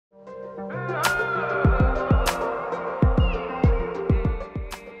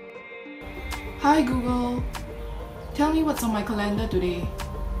Hi Google, tell me what's on my calendar today.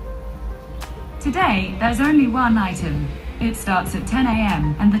 Today, there's only one item. It starts at 10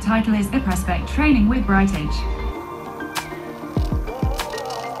 a.m. and the title is iProspect Training with Brightage.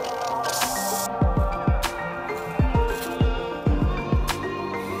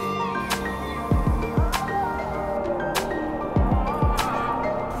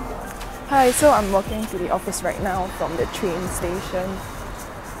 Hi, so I'm walking to the office right now from the train station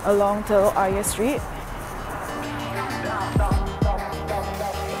along Telok Ayer Street.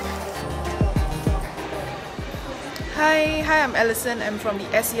 Hi, I'm Alison. I'm from the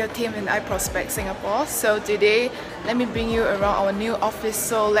SEO team in iProspect Singapore. So today, let me bring you around our new office,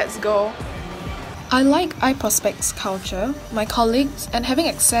 so let's go. I like iProspect's culture, my colleagues, and having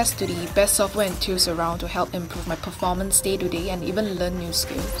access to the best software and tools around to help improve my performance day to day and even learn new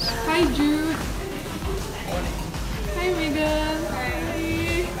skills. Hi Jude. Hi Megan. Hi.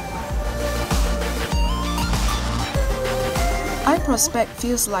 iProspect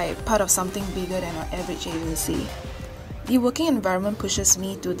feels like part of something bigger than our average agency. The working environment pushes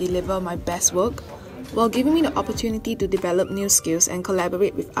me to deliver my best work, while giving me the opportunity to develop new skills and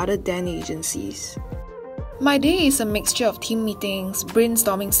collaborate with other Dan agencies. My day is a mixture of team meetings,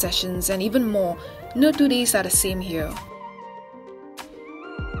 brainstorming sessions, and even more. No 2 days are the same here.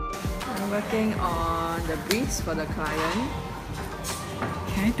 I'm working on the briefs for the client.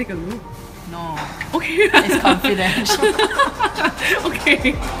 Can I take a look? No. Okay. It's confidential.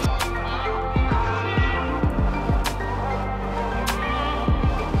 Okay.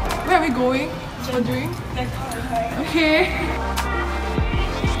 Where are we going? What are we doing? Okay.